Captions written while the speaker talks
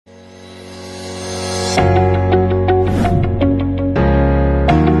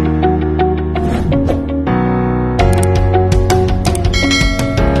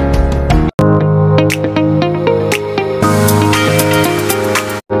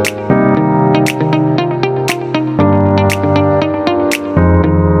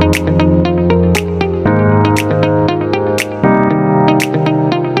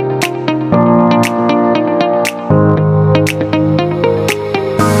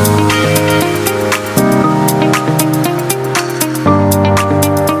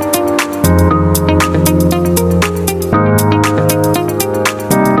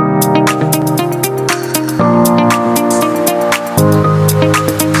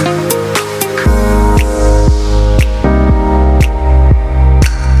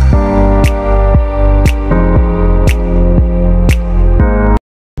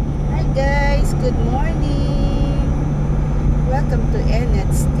Welcome to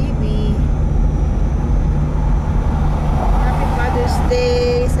Enet's TV. Happy Father's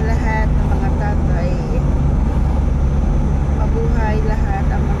Day sa lahat ng mga tatay. Mabuhay lahat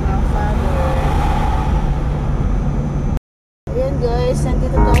ang mga father. Ayan guys,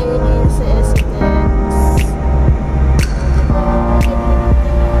 nandito tayo ngayon sa SCTEX.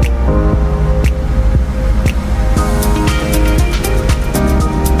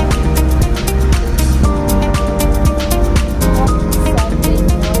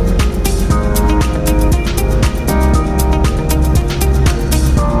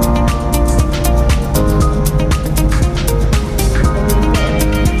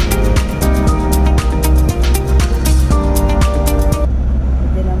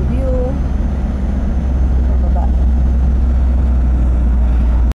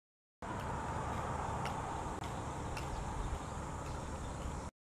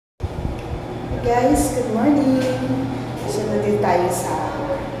 Guys, good morning! So, nandito tayo sa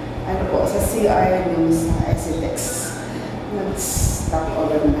sa CR yung sa SCTEX. Nag-stop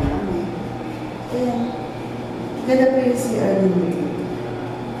over na kami. Ayan. Ganda po yung CR nyo.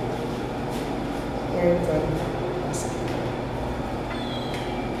 Aircon.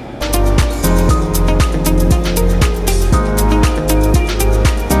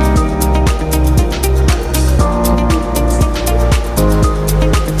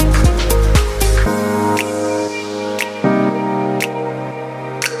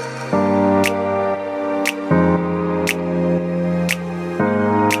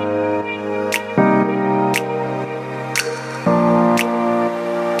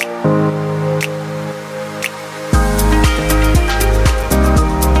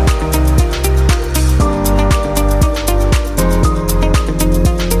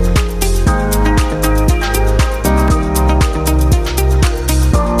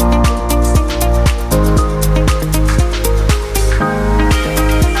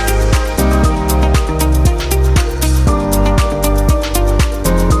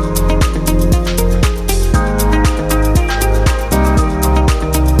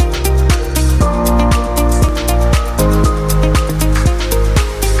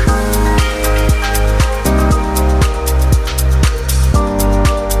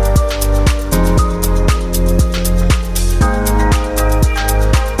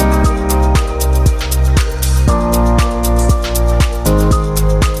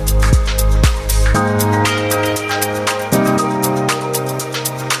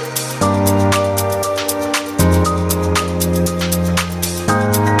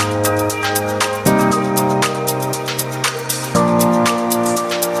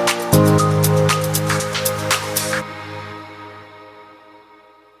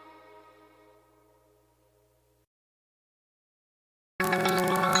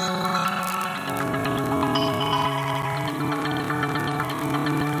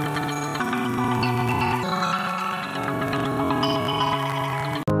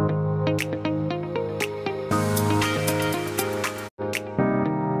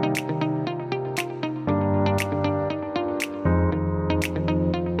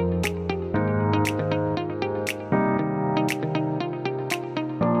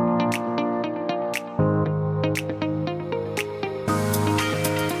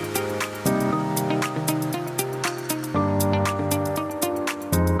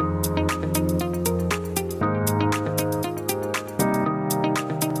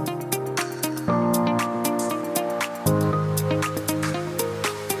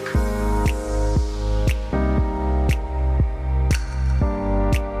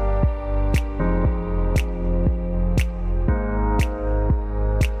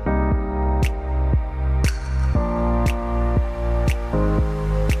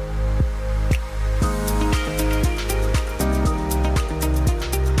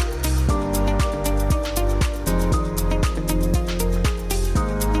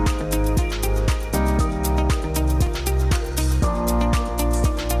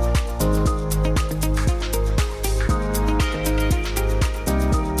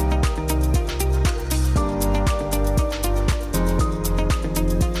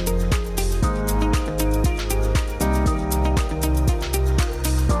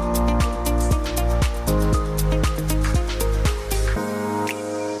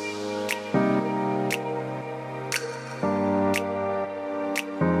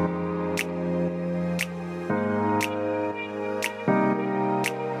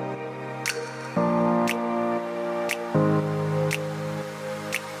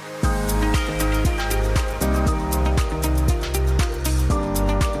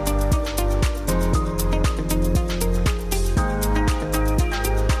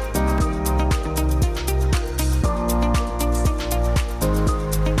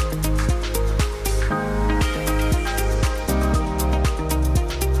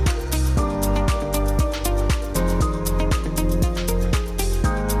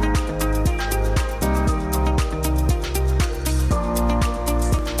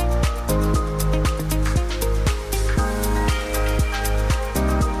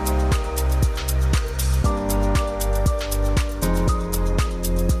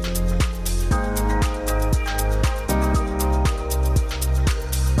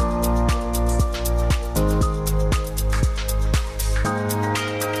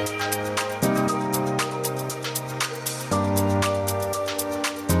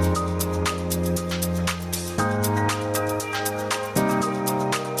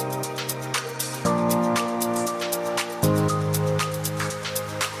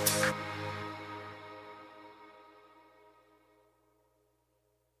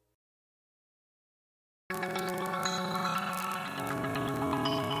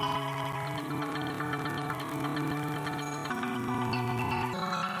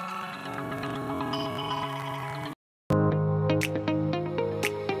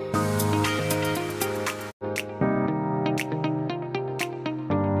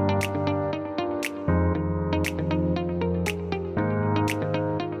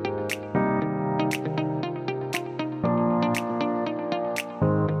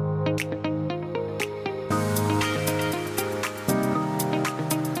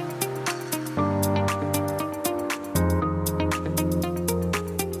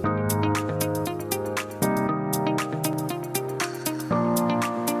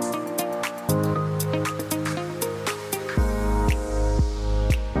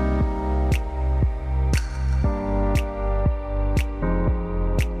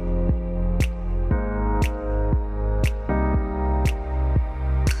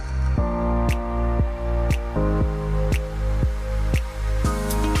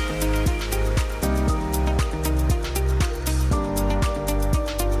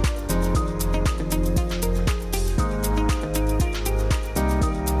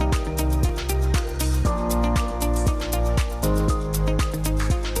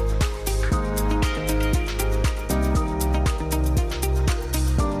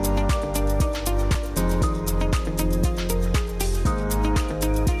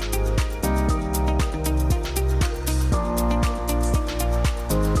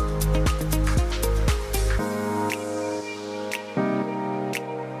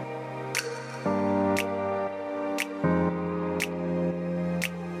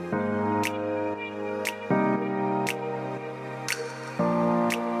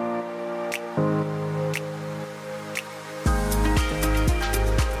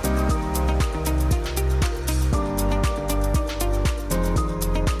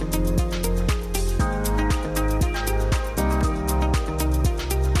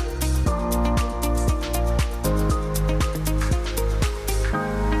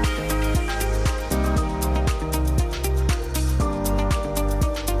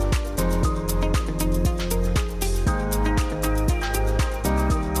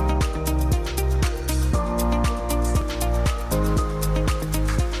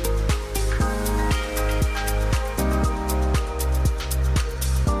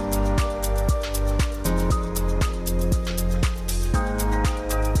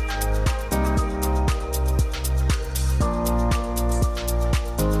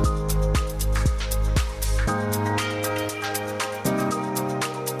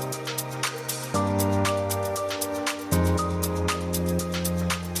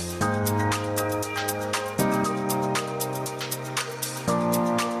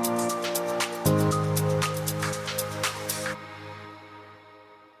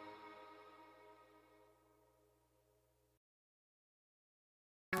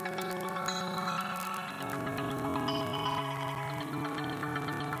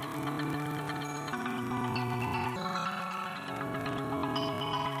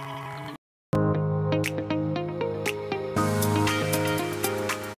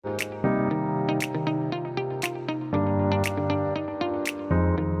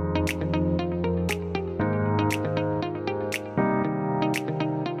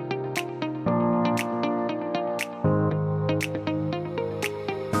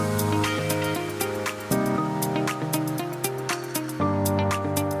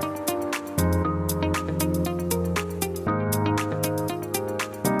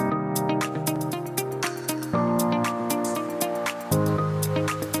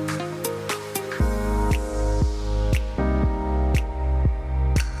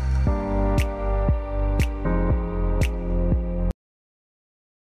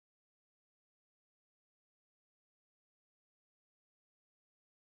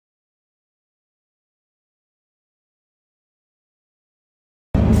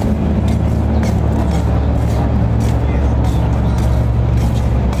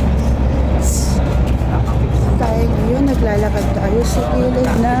 sa gilid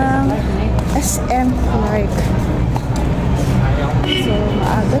ng SM Clark. So,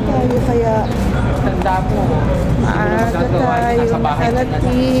 maaga tayo kaya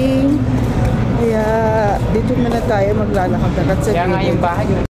nakarating. Kaya dito muna tayo maglalakad-lakad sa gilid.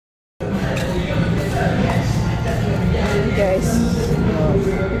 Guys.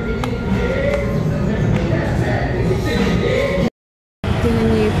 Tingnan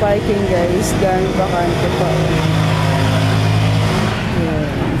niyo yung parking guys. Dahil bakante pa. Ayan.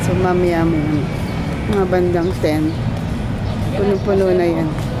 So, mamaya mga bandang 10. Puno-puno na yan.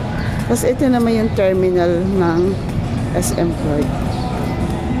 Tapos ito naman yung terminal ng SM Clark.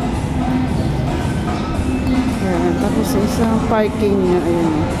 Ayan. Tapos isang parking niya.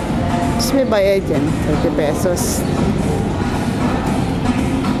 Ayan. Tapos may bayad yan. 30 pesos.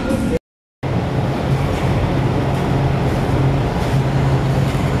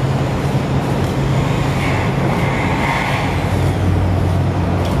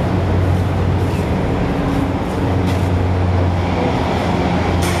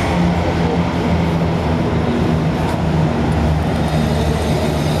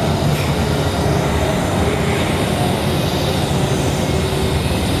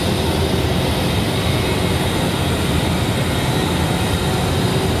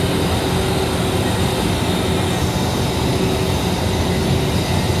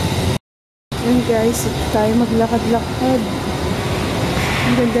 Ayan guys, ito tayo maglakad-lakad.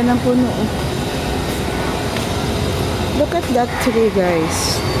 Ang ganda ng puno. Look at that tree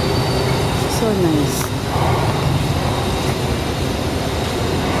guys. So nice.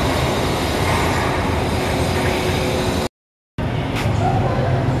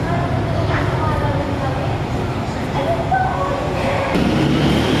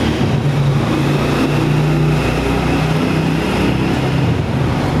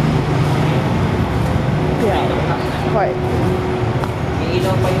 Okay.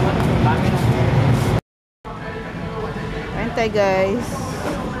 Iilaw pa yung camera. Ayan tayo guys.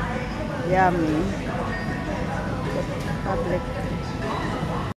 Yummy. Public.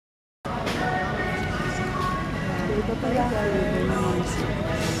 Dito pala.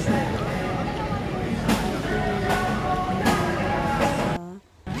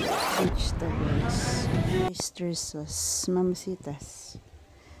 Vegetables. Oyster sauce. Mamasitas.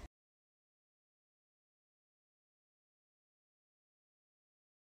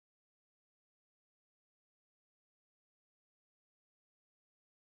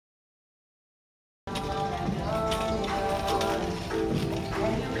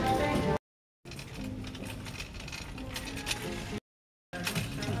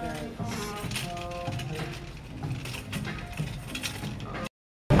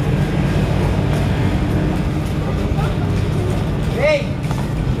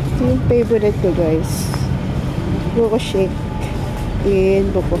 Yung favorite ko guys, buko shake in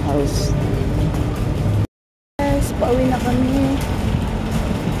buko house. Guys, pauwi na kami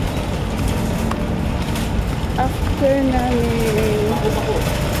after namin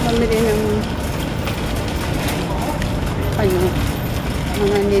mamili ng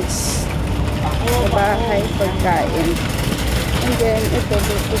mga needs sa bahay, pagkain, and then ito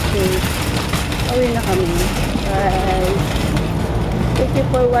buko shake. Pauwi na kami. Bye. Thank you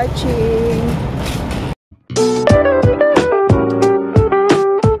for watching.